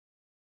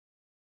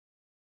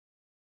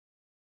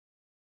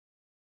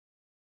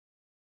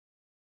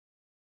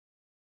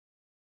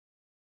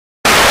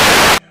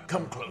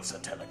Come closer,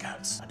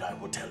 Telecats, and I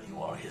will tell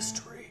you our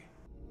history.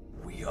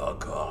 We are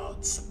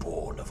gods,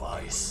 born of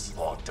ice.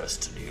 Our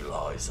destiny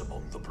lies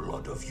among the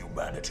blood of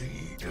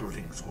humanity.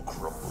 Buildings will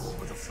crumble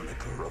with a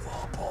flicker of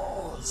our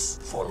paws.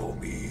 Follow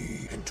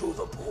me into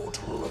the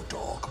portal of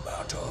dark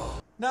matter.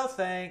 No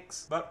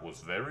thanks. That was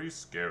very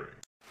scary.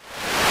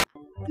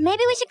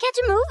 Maybe we should catch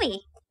a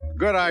movie.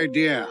 Good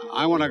idea.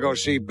 I want to go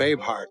see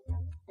Babeheart.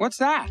 What's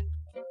that?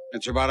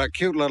 It's about a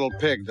cute little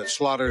pig that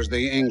slaughters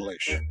the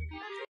English.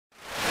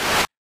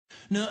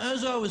 Now,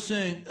 as I was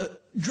saying,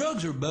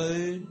 drugs are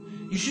bad.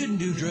 You shouldn't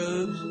do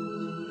drugs.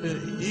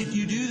 If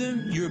you do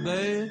them, you're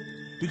bad.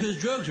 Because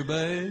drugs are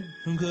bad,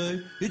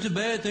 okay? It's a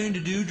bad thing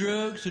to do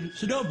drugs,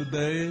 so don't be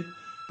bad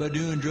by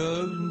doing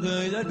drugs,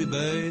 okay? That'd be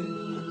bad.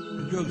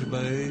 Drugs are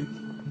bad,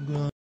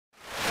 okay?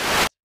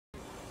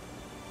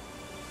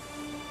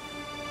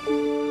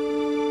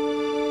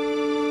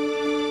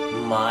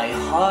 My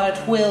heart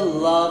will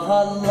love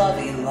a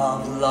lovey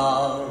love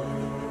love,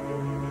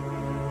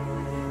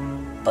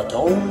 but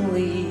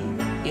only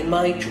in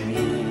my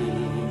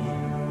dreams.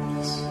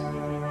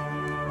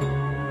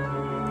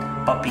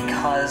 But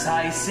because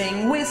I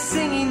sing with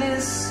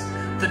singiness,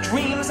 the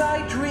dreams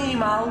I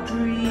dream I'll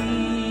dream.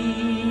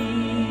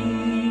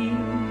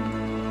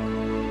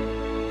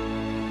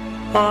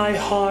 My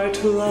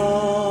heart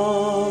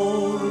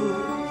love.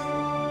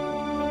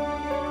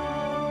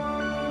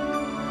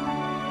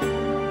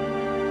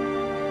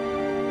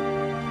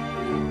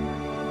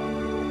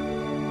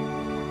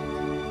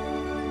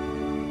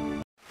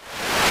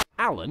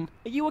 Alan,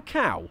 are you a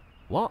cow?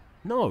 What?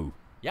 No.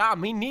 Yeah,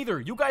 me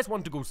neither. You guys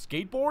want to go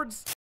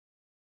skateboards?